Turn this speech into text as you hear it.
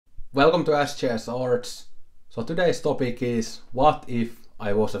Welcome to SJS Arts. So today's topic is, what if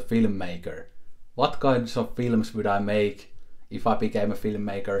I was a filmmaker? What kinds of films would I make if I became a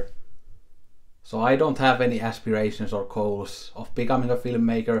filmmaker? So I don't have any aspirations or goals of becoming a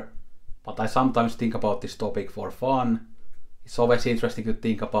filmmaker, but I sometimes think about this topic for fun. It's always interesting to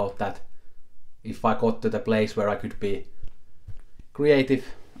think about that. If I got to the place where I could be creative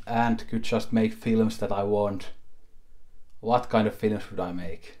and could just make films that I want, what kind of films would I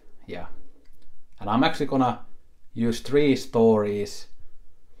make? Yeah. And I'm actually gonna use 3 stories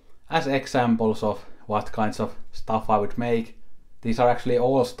as examples of what kinds of stuff I would make. These are actually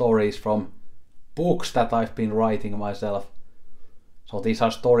all stories from books that I've been writing myself. So these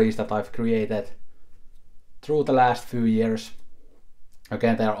are stories that I've created through the last few years.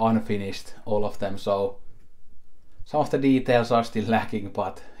 Again, they are unfinished, all of them, so some of the details are still lacking,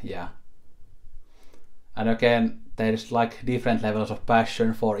 but yeah. And again, there's like different levels of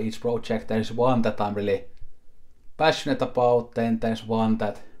passion for each project. There's one that I'm really passionate about, then there's one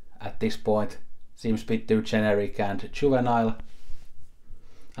that at this point seems a bit too generic and juvenile.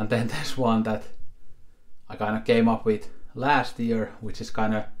 And then there's one that I kind of came up with last year, which is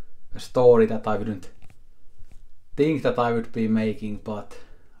kind of a story that I wouldn't think that I would be making, but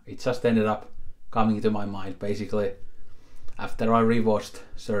it just ended up coming to my mind basically after I rewatched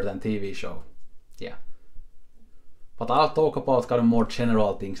certain TV show. Yeah. But I'll talk about kind of more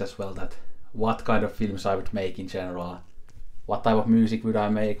general things as well, that what kind of films I would make in general. What type of music would I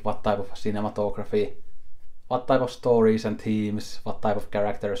make, what type of cinematography, what type of stories and themes, what type of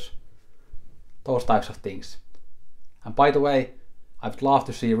characters, those types of things. And by the way, I would love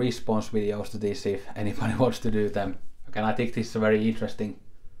to see response videos to this if anybody wants to do them. Again, I think this is a very interesting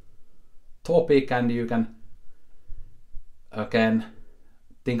topic and you can again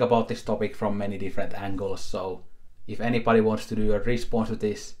think about this topic from many different angles. So if anybody wants to do a response to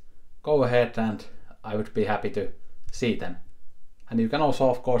this, go ahead and I would be happy to see them. And you can also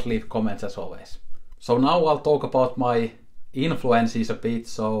of course leave comments as always. So now I'll talk about my influences a bit.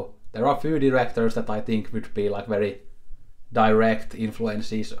 So there are a few directors that I think would be like very direct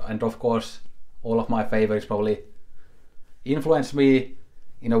influences, and of course all of my favorites probably influence me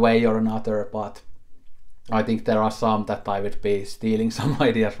in a way or another, but I think there are some that I would be stealing some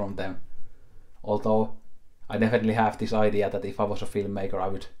ideas from them. Although I definitely have this idea that if I was a filmmaker I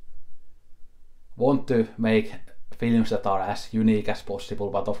would want to make films that are as unique as possible,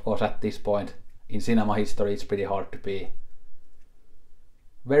 but of course at this point in cinema history it's pretty hard to be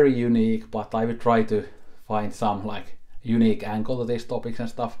very unique, but I would try to find some like unique angle to these topics and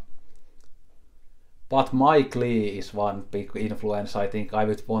stuff. But Mike Leigh is one big influence. I think I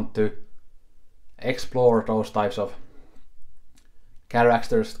would want to explore those types of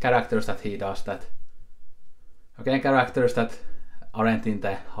characters that he does, that again, characters that aren't in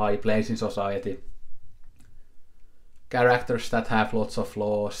the high place in society, characters that have lots of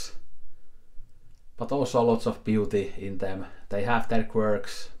flaws but also lots of beauty in them. They have their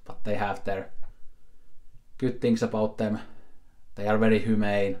quirks, but they have their good things about them. They are very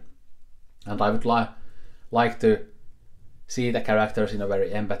humane, and I would like to see the characters in a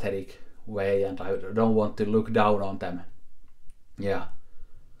very empathetic way, and I don't want to look down on them. Yeah.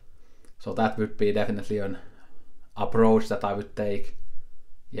 So that would be definitely an approach that I would take.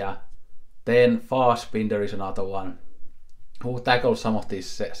 Yeah. Then Fassbinder is another one who tackles some of these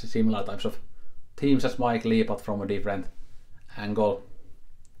similar types of themes as Mike Leigh, but from a different angle.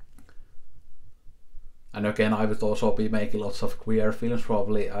 And again, I would also be making lots of queer films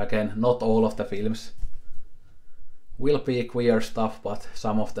probably. Again, not all of the films will be queer stuff, but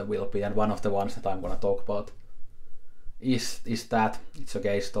some of them will be, and one of the ones that I'm gonna talk about is that it's a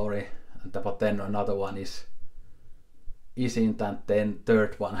gay story, but then another one isn't, and then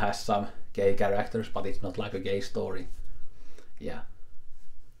third one has some gay characters, but it's not like a gay story. Yeah.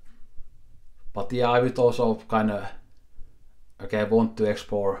 But yeah, I would also kind of want to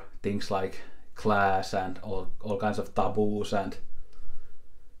explore things like class and all kinds of taboos and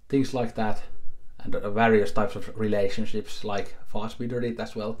things like that, and various types of relationships like Fassbinder did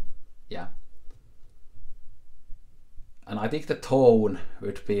as well. Yeah. And I think the tone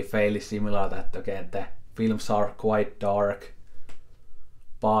would be fairly similar, that again the films are quite dark,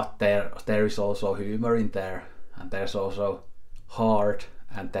 but there is also humor in there, and there's also heart,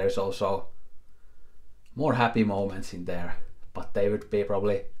 and there's also more happy moments in there, but they would be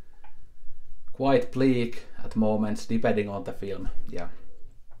probably quite bleak at moments depending on the film. Yeah.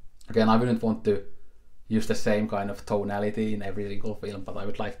 Again, I wouldn't want to use the same kind of tonality in every single film, but I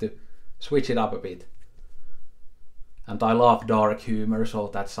would like to switch it up a bit. And I love dark humor, so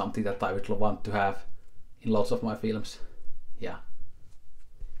that's something that I would want to have in lots of my films. Yeah.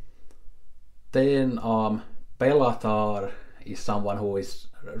 Then Bellatar is someone who is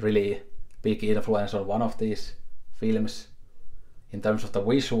really big influence on one of these films in terms of the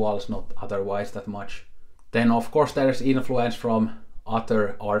visuals, not otherwise that much. Then of course there's influence from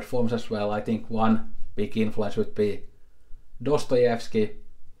other art forms as well. I think one big influence would be Dostoyevsky.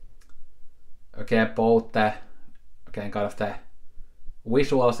 Again, both the kind of the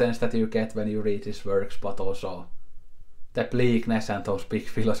visual sense that you get when you read his works, but also the bleakness and those big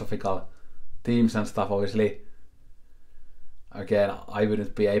philosophical themes and stuff. Obviously, again, I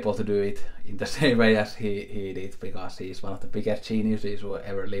wouldn't be able to do it in the same way as he did, because he's one of the biggest geniuses who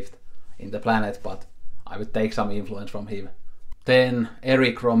ever lived in the planet, but I would take some influence from him. Then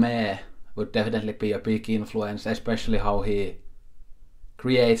Éric Rohmer would definitely be a big influence, especially how he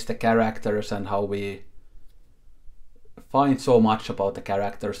creates the characters and how we find so much about the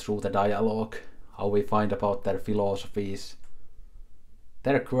characters through the dialogue, how we find about their philosophies,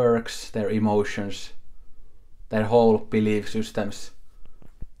 their quirks, their emotions, their whole belief systems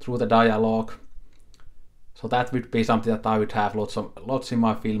through the dialogue. So that would be something that I would have lots in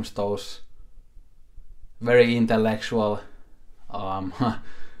my films, those very intellectual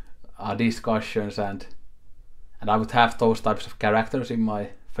discussions, and I would have those types of characters in my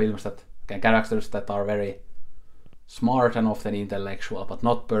films, that characters that are very smart and often intellectual, but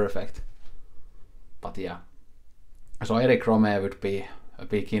not perfect. But yeah, so Éric Rohmer would be a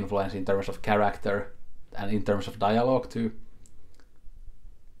big influence in terms of character and in terms of dialogue too.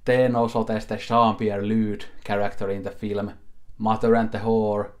 Then also there's the Jean-Pierre Lude character in the film Mother and the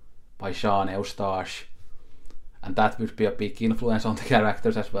Whore by Jean Eustache, and that would be a big influence on the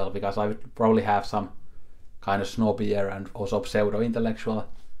characters as well, because I would probably have some kind of snobbier and also pseudo-intellectual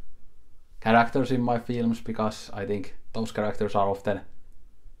characters in my films, because I think those characters are often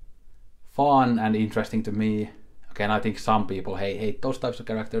fun and interesting to me. Again, I think some people hate those types of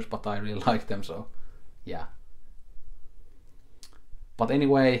characters, but I really like them, so yeah. But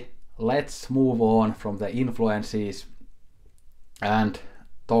anyway, let's move on from the influences and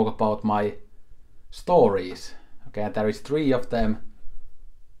talk about my stories. Okay, there is 3 of them.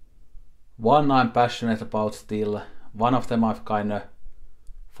 One I'm passionate about still, one of them I've kind of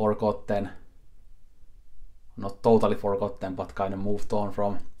forgotten, not totally forgotten, but kind of moved on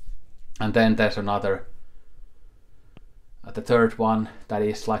from. And then there's another, the third one, that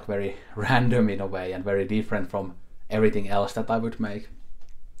is like very random in a way and very different from everything else that I would make.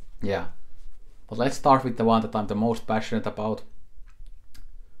 Yeah, but let's start with the one that I'm the most passionate about.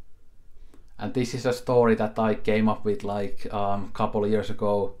 And this is a story that I came up with like a couple of years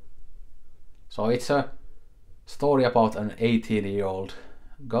ago. So it's a story about an 18-year-old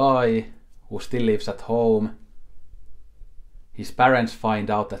guy who still lives at home. His parents find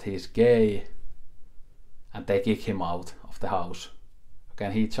out that he's gay and they kick him out of the house.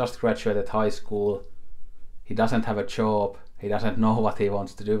 Again, he just graduated high school. He doesn't have a job. He doesn't know what he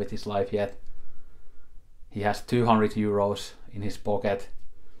wants to do with his life yet. He has 200 euros in his pocket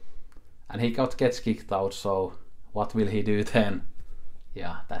and he gets kicked out, so what will he do then?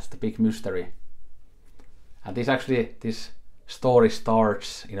 Yeah, that's the big mystery. And this story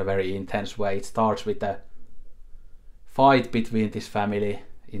starts in a very intense way. It starts with a fight between this family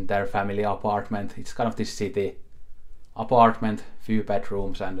in their family apartment. It's kind of this city apartment, few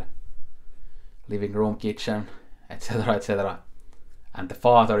bedrooms and living room, kitchen, etc, etc. And the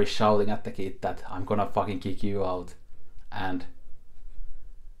father is shouting at the kid that I'm gonna fucking kick you out and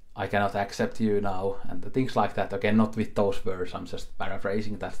I cannot accept you now, and things like that. Again, not with those words, I'm just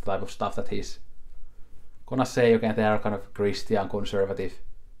paraphrasing that type of stuff that he's gonna say. Again, they are kind of Christian conservative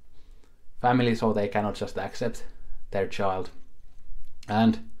family, so they cannot just accept their child.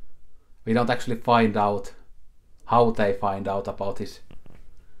 And we don't actually find out how they find out about his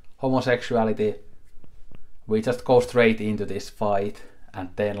homosexuality. We just go straight into this fight,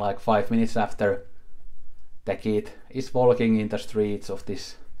 and then like 5 minutes after, the kid is walking in the streets of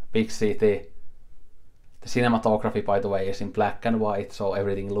this big city. The cinematography, by the way, is in black and white, so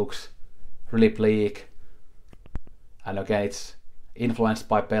everything looks really bleak. And again, it's influenced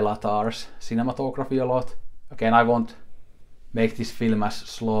by Bellatar's cinematography a lot. Again, I won't make this film as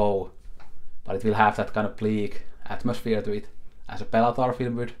slow, but it will have that kind of bleak atmosphere to it, as a Bellatar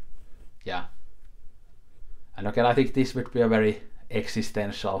film would. Yeah. And again, I think this would be a very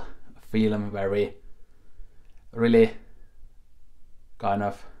existential film where we really kind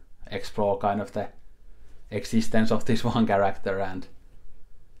of explore kind of the existence of this one character and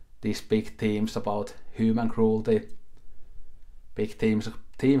these big themes about human cruelty, big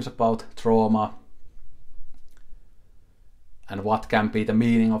themes about trauma, and what can be the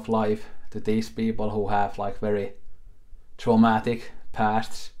meaning of life to these people who have like very traumatic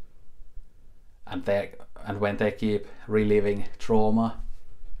pasts. and when they keep reliving trauma,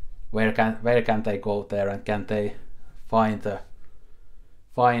 where can they go there, and can they find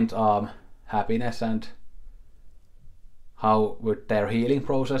happiness, and how would their healing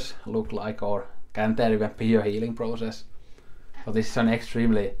process look like, or can there even be a healing process? So this is an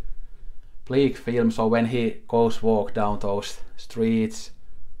extremely bleak film. So when he goes walk down those streets,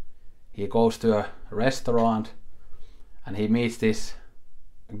 he goes to a restaurant and he meets this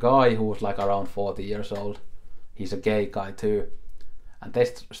guy who's like around 40 years old. He's a gay guy too, and they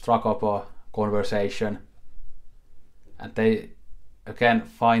struck up a conversation, and they again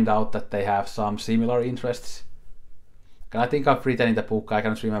find out that they have some similar interests. And I think I've written in the book, I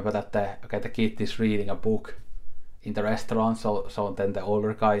can't remember, that the kid is reading a book in the restaurant, so then the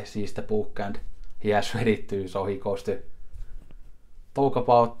older guy sees the book and he has read it too, so he goes to talk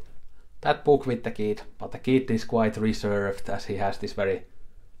about that book with the kid, but the kid is quite reserved as he has this very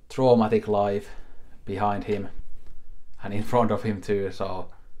traumatic life behind him and in front of him too, so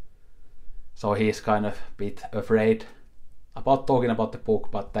he's kind of a bit afraid about talking about the book,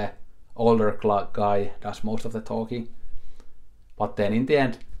 but the older guy does most of the talking. But then in the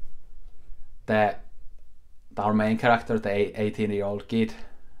end, our main character, the 18-year-old kid,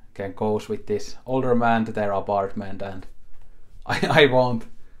 goes with this older man to their apartment, and I won't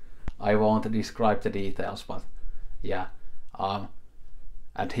describe the details, but yeah,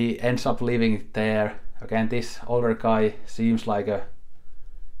 and he ends up living there. Again, this older guy seems like a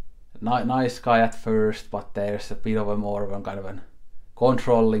nice guy at first, but there's a bit of a more of a kind of a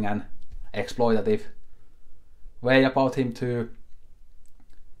controlling and exploitative way about him too.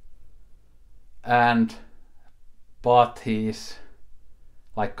 But he's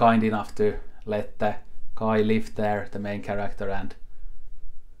like kind enough to let the guy live there, the main character, and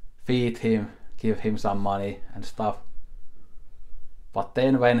feed him, give him some money and stuff. But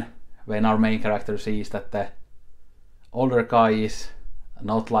then when our main character sees that the older guy is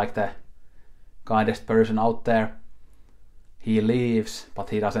not like the kindest person out there, he leaves,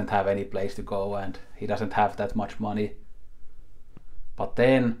 but he doesn't have any place to go and he doesn't have that much money. But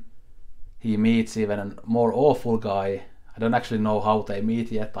then he meets even a more awful guy. I don't actually know how they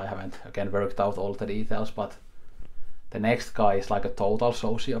meet yet, I haven't again worked out all the details, but the next guy is like a total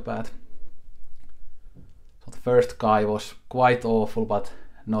sociopath. So the first guy was quite awful, but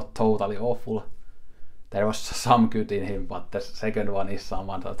not totally awful. There was some good in him, but the second one is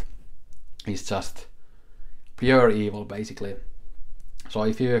someone that is just pure evil basically. So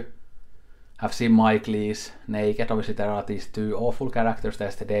if you have seen Mike Leigh's Naked, obviously there are these two awful characters.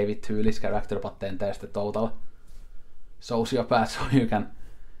 There's the David Thewlis character, but then there's the total sociopath, so you can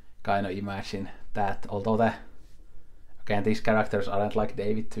kind of imagine that. Although again, these characters aren't like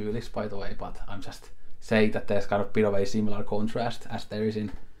David Thewlis, by the way, but I'm just saying that there's kind of a bit of a similar contrast as there is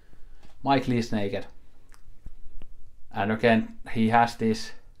in Mike Leigh's Naked. And again, he has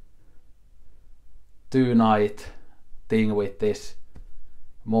this two-night thing with this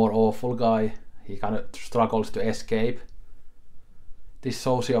more awful guy. He kind of struggles to escape this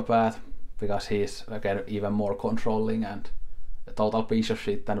sociopath because he's again even more controlling and a total piece of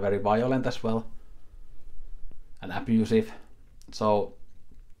shit and very violent as well and abusive. So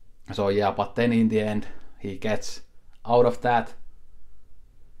yeah, but then in the end he gets out of that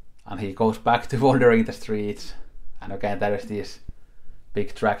and he goes back to wandering the streets, and again there is these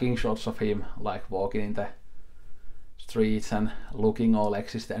big tracking shots of him like walking in the streets and looking all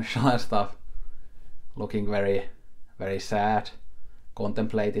existential and stuff, looking very very sad,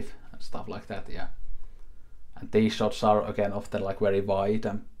 contemplative and stuff like that. Yeah, and these shots are again often like very wide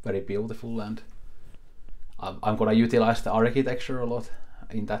and very beautiful, and I'm gonna utilize the architecture a lot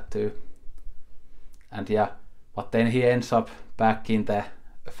in that too. And yeah, but then he ends up back in the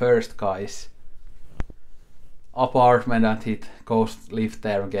first guy's apartment and he goes live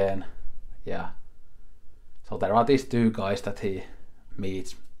there again. Yeah, so there are these two guys that he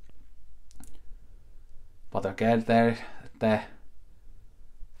meets, but again there the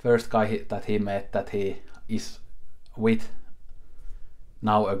first guy that he met, that he is with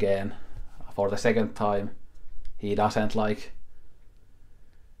now again for the second time, he doesn't like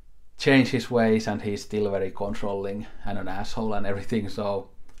change his ways and he's still very controlling and an asshole and everything. So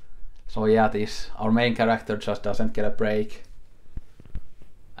yeah, our main character just doesn't get a break.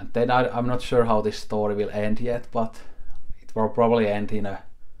 And then I'm not sure how this story will end yet, but it will probably end in a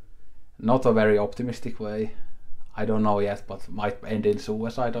not a very optimistic way. I don't know yet, but might end in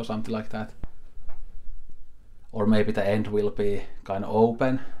suicide or something like that. Or maybe the end will be kind of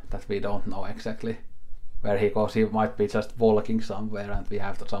open, that we don't know exactly where he goes. He might be just walking somewhere and we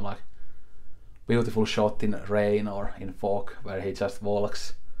have some like beautiful shot in rain or in fog where he just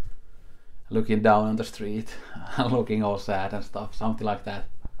walks looking down on the street, looking all sad and stuff, something like that.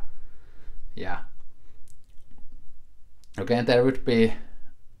 Yeah. Again, there would be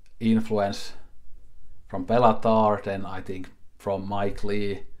influence from Bellatar, then I think from Mike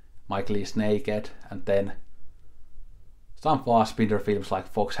Lee's Naked, and then some Fassbinder films like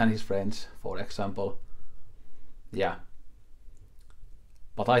Fox and His Friends, for example. Yeah.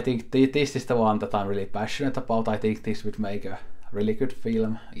 But I think this is the one that I'm really passionate about. I think this would make a really good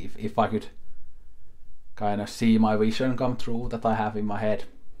film if I could kind of see my vision come true that I have in my head.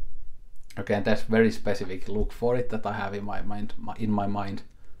 Again, there's very specific look for it that I have in my mind.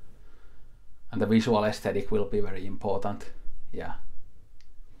 And the visual aesthetic will be very important. Yeah.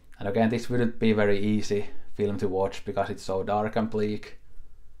 And again, this wouldn't be very easy film to watch because it's so dark and bleak.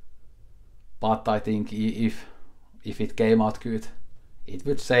 But I think if it came out good, it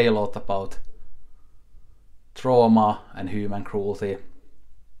would say a lot about trauma and human cruelty,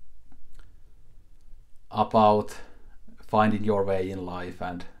 about finding your way in life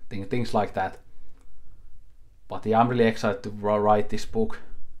and things like that. But yeah, I'm really excited to write this book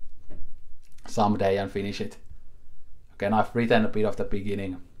someday and finish it. Again, I've written a bit of the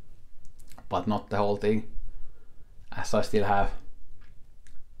beginning, but not the whole thing, as I still have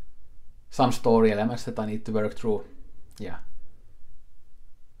some story elements that I need to work through. Yeah.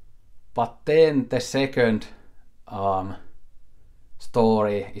 But then the second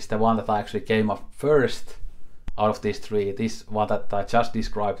story is the one that I actually came up first out of these three. This one that I just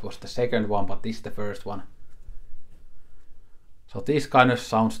described was the second one, but this is the first one. So this kind of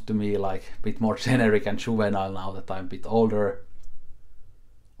sounds to me like a bit more generic and juvenile now that I'm a bit older.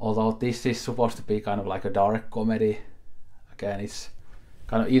 Although this is supposed to be kind of like a dark comedy. Again, it's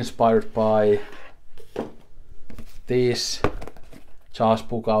kind of inspired by this Charles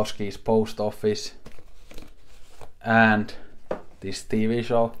Bukowski's Post Office and this TV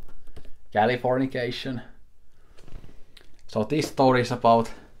show Californication. So this story is about,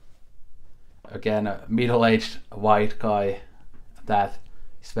 again, a middle-aged white guy that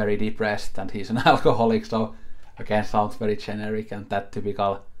is very depressed and he's an alcoholic, so again sounds very generic and that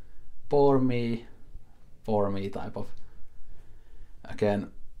typical for me type of,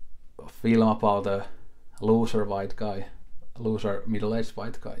 again, film about a loser white guy, loser middle-aged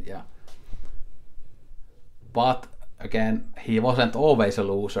white guy, yeah. But again, he wasn't always a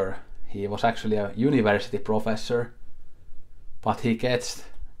loser. He was actually a university professor, but he gets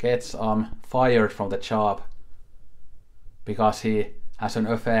fired from the job because he has an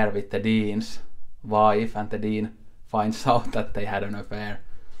affair with the dean's wife, and the dean finds out that they had an affair.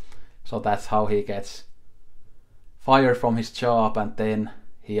 So that's how he gets fired from his job, and then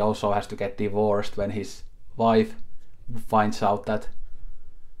he also has to get divorced when his wife finds out that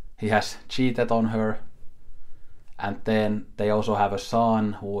he has cheated on her. And then they also have a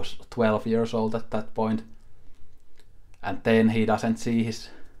son who was 12 years old at that point. And then he doesn't see his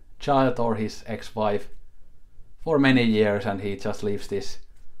child or his ex-wife for many years, and he just lives this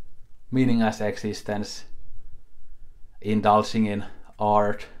meaningless existence, indulging in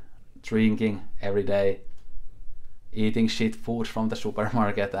art, drinking every day, eating shit foods from the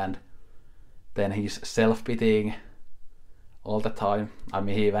supermarket, and then he's self-pitying all the time. I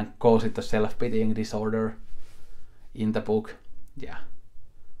mean, he even calls it a self-pitying disorder in the book. Yeah.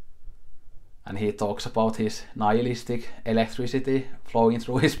 And he talks about his nihilistic electricity flowing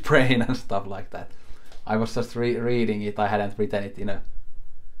through his brain and stuff like that. I was just reading it. I hadn't written it in a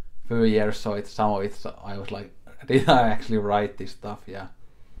few years, so some of it I was like, did I actually write this stuff? Yeah.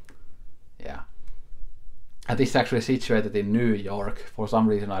 Yeah. And this is actually situated in New York. For some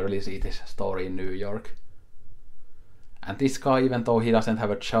reason I really see this story in New York. And this guy, even though he doesn't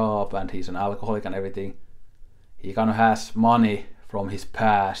have a job and he's an alcoholic and everything, he kind of has money from his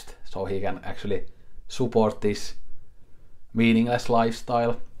past, so he can actually support this meaningless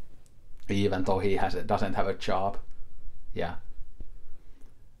lifestyle, even though he doesn't have a job. Yeah.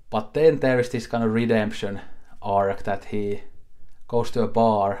 But then there is this kind of redemption arc that he goes to a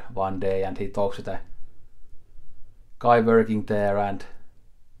bar one day and he talks to the guy working there, and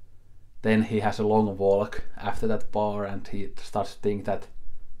then he has a long walk after that bar and he starts to think that,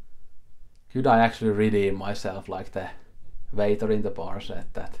 could I actually redeem myself like the waiter in the bar said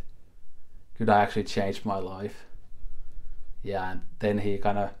that? Could I actually change my life? Yeah, and then he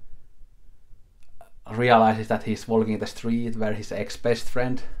kind of realizes that he's walking the street where his ex-best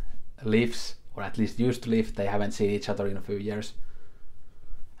friend lives, or at least used to live. They haven't seen each other in a few years.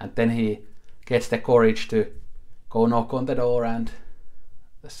 And then he gets the courage to go knock on the door and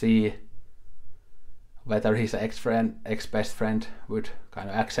see whether his ex-best friend would kind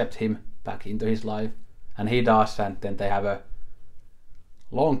of accept him back into his life. And he does, and then they have a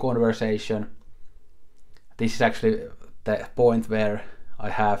long conversation. This is actually the point where I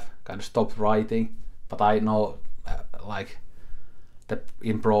have kind of stopped writing, but I know like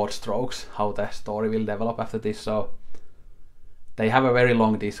in broad strokes how the story will develop after this. So they have a very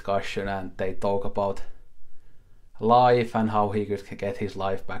long discussion and they talk about life and how he could get his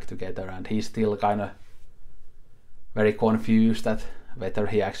life back together, and he's still kind of very confused that whether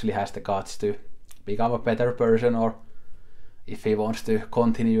he actually has the guts to become a better person or if he wants to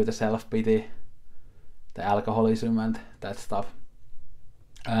continue the self-pity, the alcoholism and that stuff.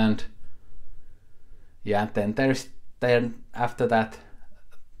 And yeah, then after that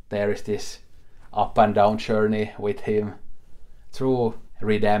there is this up and down journey with him through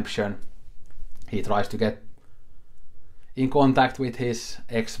redemption. He tries to get in contact with his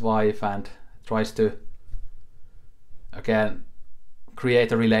ex-wife and tries to again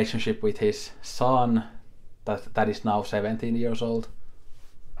create a relationship with his son that is now 17 years old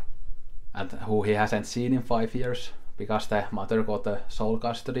and who he hasn't seen in 5 years because the mother got the sole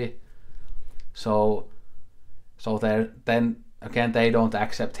custody. So then again they don't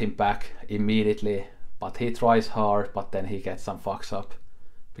accept him back immediately, but he tries hard, but then he gets some fucks up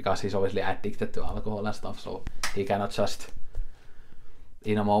because he's obviously addicted to alcohol and stuff, so he cannot just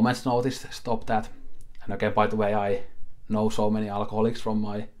in a moment's notice stop that. And again, by the way, I know so many alcoholics from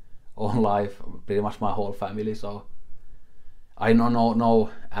my own life, pretty much my whole family, so I know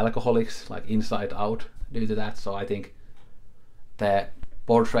alcoholics like inside out due to that. So I think the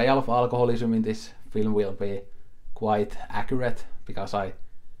portrayal of alcoholism in this film will be quite accurate because I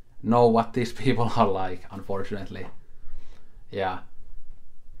know what these people are like, unfortunately. Yeah.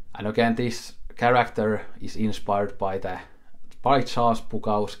 And again, this character is inspired by Charles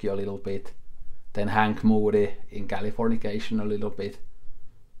Bukowski a little bit, then Hank Moody in Californication a little bit.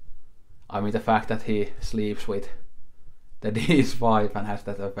 I mean, the fact that he sleeps with the Dean's wife and has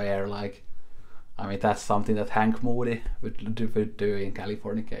that affair, like, I mean, that's something that Hank Moody would do in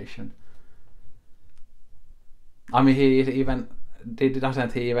Californication. I mean,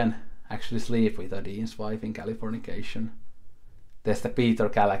 doesn't he even actually sleep with the Dean's wife in Californication? There's the Peter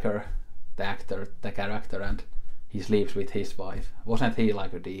Gallagher, the actor, the character, and he sleeps with his wife. Wasn't he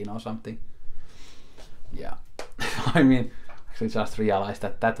like a dean or something? Yeah. I mean, actually just realized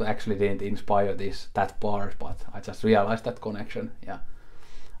that actually didn't inspire that part, but I just realized that connection. Yeah.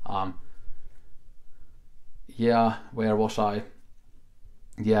 Yeah, where was I?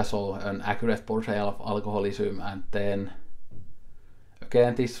 Yeah, so an accurate portrayal of alcoholism, and then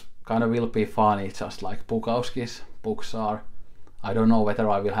again this kind of will be funny, just like Bukowski's books are. I don't know whether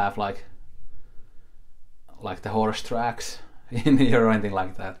I will have like the horse tracks in here or anything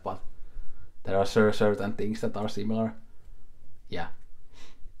like that, but there are certain things that are similar. Yeah.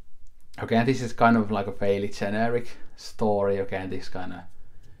 Again, this is kind of like a fairly generic story. Again, this kind of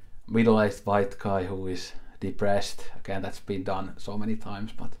middle-aged white guy who is depressed. Again, that's been done so many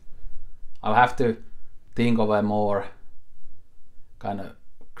times, but I'll have to think of a more kind of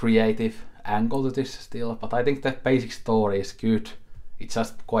creative angle to this still. But I think the basic story is good. It's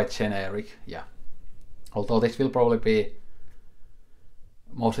just quite generic, yeah. Although this will probably be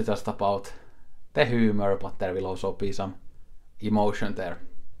mostly just about the humor, but there will also be some emotion there.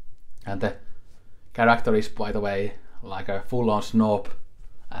 And the character is, by the way, like a full-on snob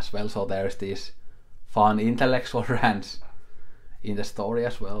as well, so there's these fun intellectual rants in the story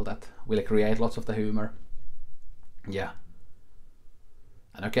as well that will create lots of the humor. Yeah.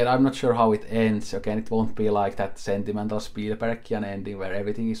 And again, I'm not sure how it ends. Again, it won't be like that sentimental Spielbergian ending where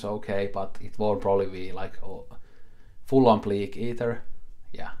everything is okay, but it won't probably be like full-on bleak either.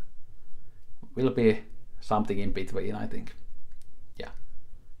 Yeah. Will be something in between, I think. Yeah.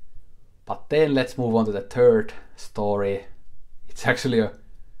 But then let's move on to the third story. It's actually a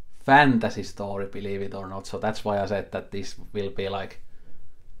fantasy story, believe it or not, so that's why I said that this will be like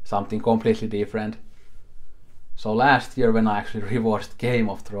something completely different. So last year when I actually rewatched Game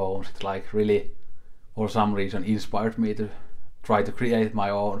of Thrones, it like really for some reason inspired me to try to create my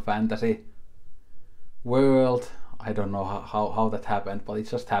own fantasy world. I don't know how that happened, but it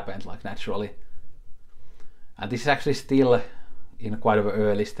just happened like naturally. And this is actually still in quite an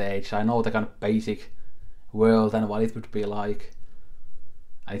early stage. I know the kind of basic world and what it would be like.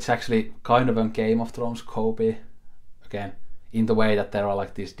 And it's actually kind of a Game of Thrones copy, again, in the way that there are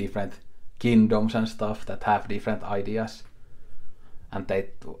like these different kingdoms and stuff that have different ideas. And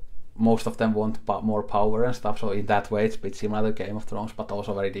most of them want more power and stuff, so in that way it's a bit similar to Game of Thrones, but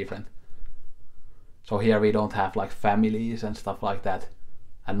also very different. So here we don't have like families and stuff like that,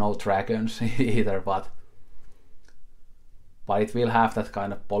 and no dragons either, but it will have that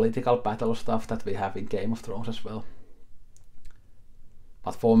kind of political battle stuff that we have in Game of Thrones as well.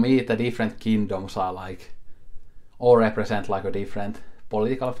 But for me, the different kingdoms are like, all represent like a different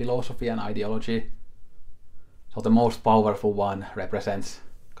political philosophy and ideology. So the most powerful one represents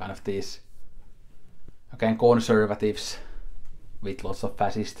kind of these, again, conservatives with lots of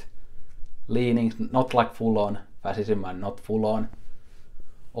fascist leanings, not like full-on fascism and not full-on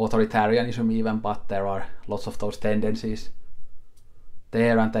authoritarianism even, but there are lots of those tendencies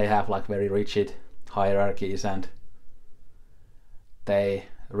there, and they have like very rigid hierarchies, and they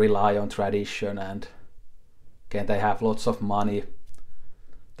rely on tradition, and again they have lots of money.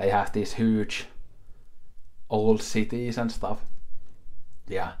 They have these huge old cities and stuff.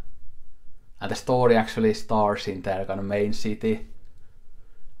 Yeah. And the story actually starts in their kind of main city,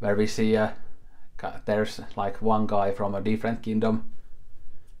 where we see there's like one guy from a different kingdom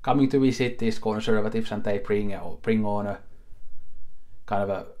coming to visit these conservatives, and they bring on a kind of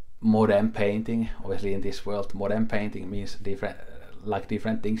a modern painting. Obviously in this world modern painting means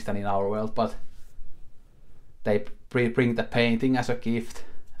different things than in our world, but they bring the painting as a gift,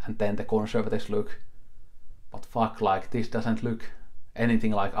 and then the conservatives look, but fuck, like this doesn't look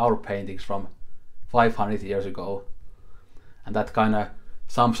anything like our paintings from 500 years ago. And that kind of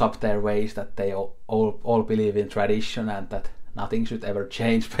sums up their ways that they all believe in tradition and that nothing should ever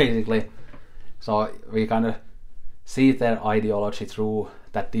change basically. So we kind of see their ideology through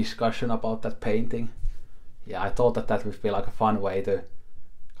that discussion about that painting. Yeah, I thought that would be like a fun way to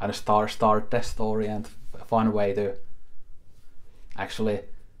kind of start the story, and a fun way to actually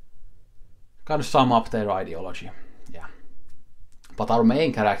kind of sum up their ideology. Yeah. But our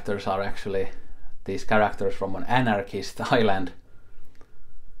main characters are actually these characters from an anarchist island.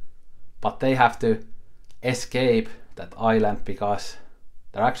 But they have to escape that island because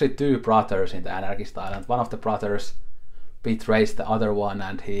there are actually two brothers in the anarchist island. One of the brothers betrays the other one,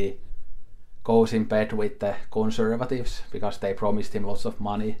 and he goes in bed with the conservatives because they promised him lots of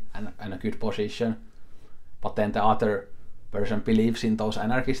money and a good position. But then the other person believes in those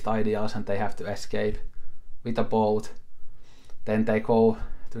anarchist ideals, and they have to escape with a boat. Then they go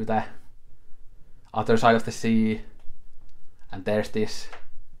to the other side of the sea, and there's this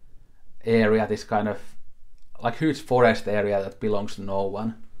area, this kind of like huge forest area that belongs to no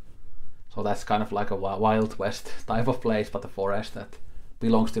one. So that's kind of like a Wild West type of place, but a forest that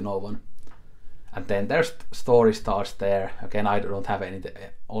belongs to no one. And then their story starts there. Again, I don't have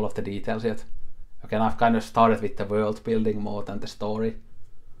all of the details yet. Again, I've kind of started with the world building more than the story.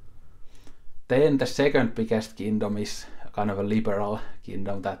 Then the second biggest kingdom is kind of a liberal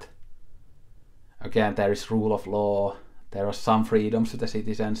kingdom that, again, there is rule of law. There are some freedoms to the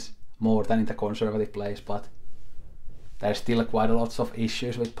citizens, more than in the conservative place, but there's still quite a lot of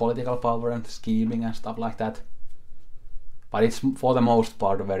issues with political power and scheming and stuff like that. But it's for the most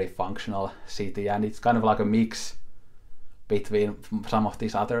part a very functional city, and it's kind of like a mix between some of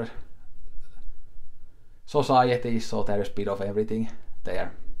these other societies, so there's a bit of everything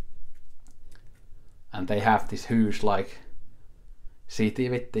there. And they have this huge like city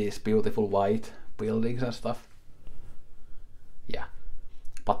with these beautiful white buildings and stuff. Yeah.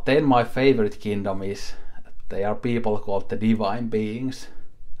 But then my favorite kingdom is, they are people called the divine beings,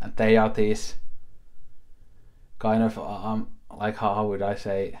 and they are these kind of like, how would I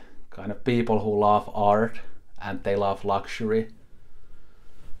say, kind of people who love art and they love luxury.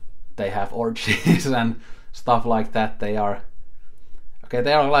 They have orgies and stuff like that. They are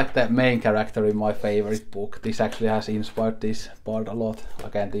like the main character in my favorite book. This actually has inspired this part a lot.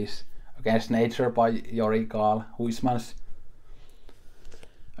 Again, this Against Nature by Éric Huysmans.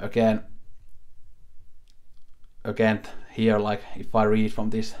 Again, here, like, if I read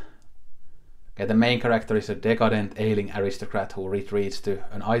from this, okay, the main character is a decadent, ailing aristocrat who retreats to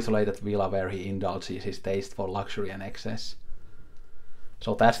an isolated villa where he indulges his taste for luxury and excess.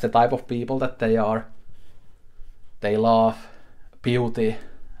 So that's the type of people that they are. They love beauty,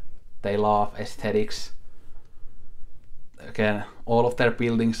 they love aesthetics. Again, all of their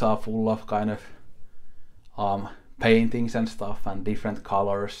buildings are full of kind of paintings and stuff and different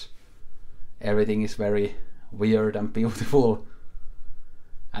colors. Everything is very weird and beautiful,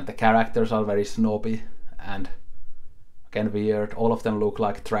 and the characters are very snobby and again weird. All of them look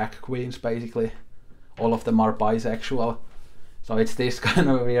like drag queens basically. All of them are bisexual. So it's this kind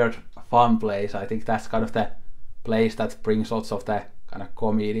of weird fun place. I think that's kind of the place that brings lots of the kind of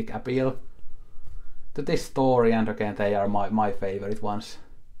comedic appeal to this story, and again they are my favorite ones.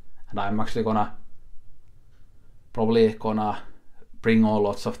 And I'm actually probably gonna bring on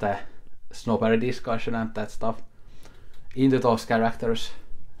lots of the snobbery discussion and that stuff into those characters,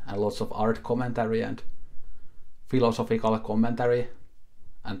 and lots of art commentary and philosophical commentary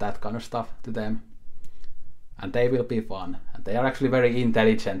and that kind of stuff to them. and they will be fun. And they are actually very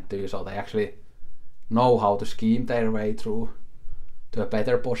intelligent too, so they actually know how to scheme their way through to a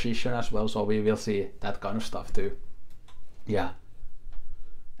better position as well, so we will see that kind of stuff too. Yeah.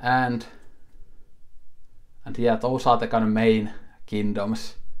 And yeah, those are the kind of main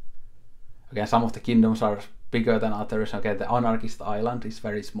kingdoms. Again, some of the kingdoms are bigger than others. Okay, the anarchist island is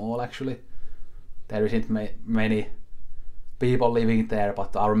very small actually. There isn't many people living there,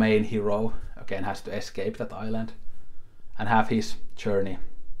 but our main hero again has to escape that island and have his journey.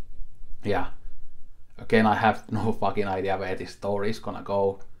 Yeah. Again, I have no fucking idea where this story is gonna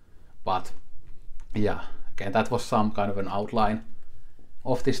go, but yeah, again, that was some kind of an outline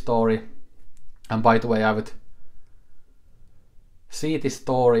of this story. And by the way, I would see this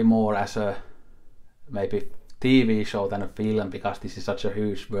story more as a maybe TV show than a film, because this is such a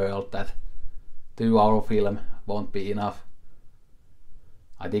huge world that 2-hour film won't be enough.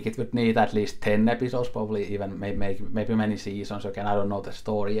 I think it would need at least 10 episodes, probably even maybe many seasons. Again, I don't know the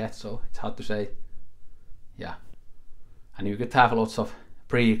story yet, so it's hard to say. Yeah. And you could have lots of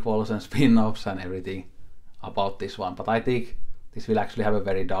prequels and spin-offs and everything about this one, but I think this will actually have a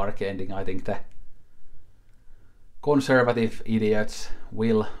very dark ending. I think the conservative idiots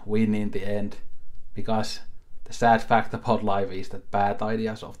will win in the end, because the sad fact about life is that bad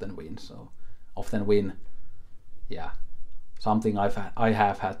ideas often win. Yeah. Something I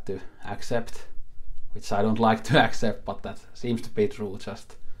have had to accept, which I don't like to accept, but that seems to be true,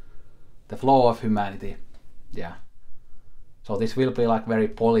 just the flaw of humanity. Yeah. So this will be like very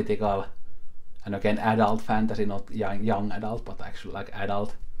political, and again adult fantasy, not young adult, but actually like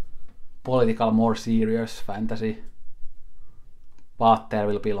adult political, more serious fantasy. But there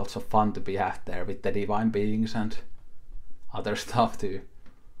will be lots of fun to be had there with the divine beings and other stuff too.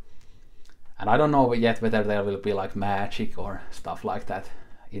 And I don't know yet whether there will be like magic or stuff like that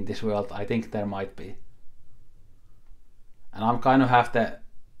in this world. I think there might be. And I'm kind of have the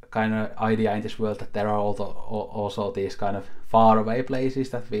kind of idea in this world that there are also these kind of faraway places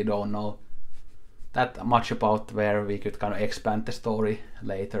that we don't know that much about, where we could kind of expand the story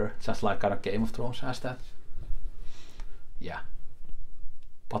later, just like kind of Game of Thrones has that. Yeah.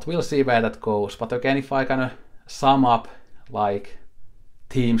 But we'll see where that goes. But again, if I kind of sum up like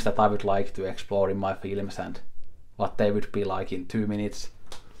themes that I would like to explore in my films and what they would be like in 2 minutes.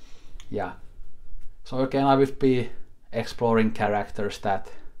 Yeah. So again, I would be exploring characters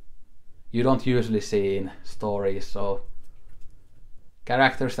that you don't usually see in stories. So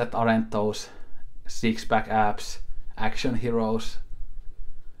characters that aren't those six-pack abs action heroes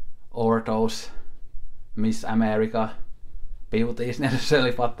or those Miss America beauties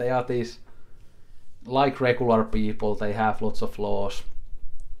necessarily, but they are these like regular people. They have lots of flaws,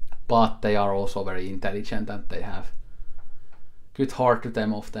 but they are also very intelligent and they have good heart to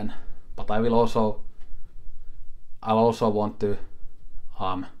them often. But I'll also want to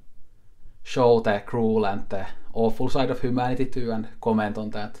show the cruel and the awful side of humanity too, and comment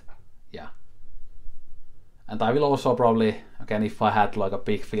on that. Yeah. And I will also probably, again, if I had like a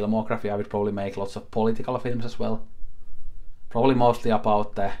big filmography, I would probably make lots of political films as well. Probably mostly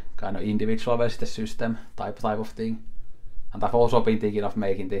about the kind of individual versus the system type of thing. And I've also been thinking of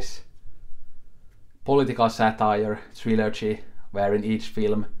making this political satire trilogy, where in each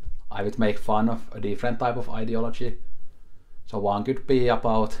film I would make fun of a different type of ideology. So one could be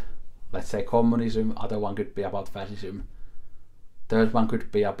about, let's say, communism, other one could be about fascism, third one could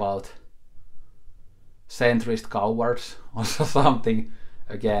be about centrist cowards or something.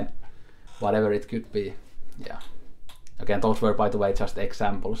 Again, whatever it could be. Yeah. Again, those were, by the way, just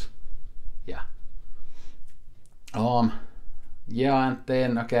examples. Yeah. Yeah, and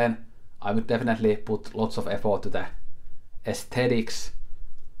then again, I would definitely put lots of effort to the aesthetics.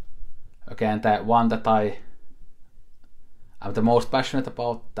 Again, the one that I'm the most passionate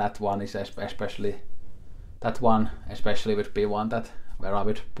about, that one is especially would be one that where I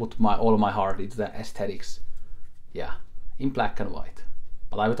would put all my heart into the aesthetics. Yeah, in black and white.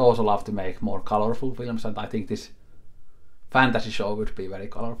 But I would also love to make more colorful films, and I think this fantasy show would be very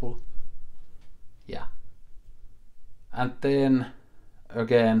colorful. Yeah. And then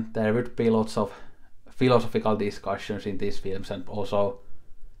again, there would be lots of philosophical discussions in these films, and also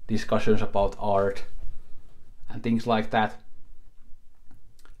discussions about art and things like that,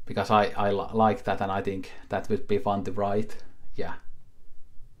 because I like that, and I think that would be fun to write. Yeah.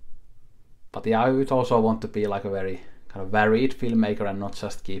 But yeah, I would also want to be like a very kind of varied filmmaker and not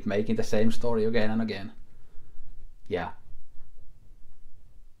just keep making the same story again and again. Yeah.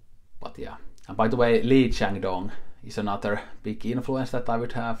 But yeah. And by the way, Leigh Chang-dong is another big influence that I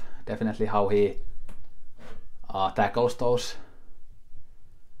would have. Definitely how he tackles those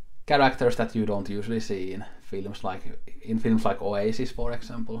characters that you don't usually see in films like Oasis, for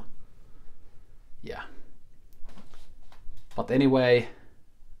example. Yeah. But anyway,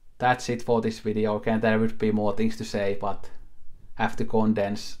 that's it for this video. Again, there would be more things to say, but have to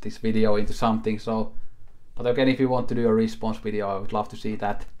condense this video into something. So, but again, if you want to do a response video, I would love to see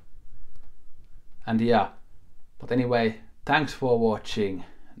that. And yeah, but anyway, thanks for watching.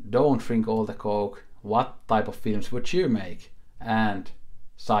 Don't drink all the coke. What type of films would you make? And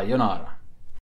sayonara.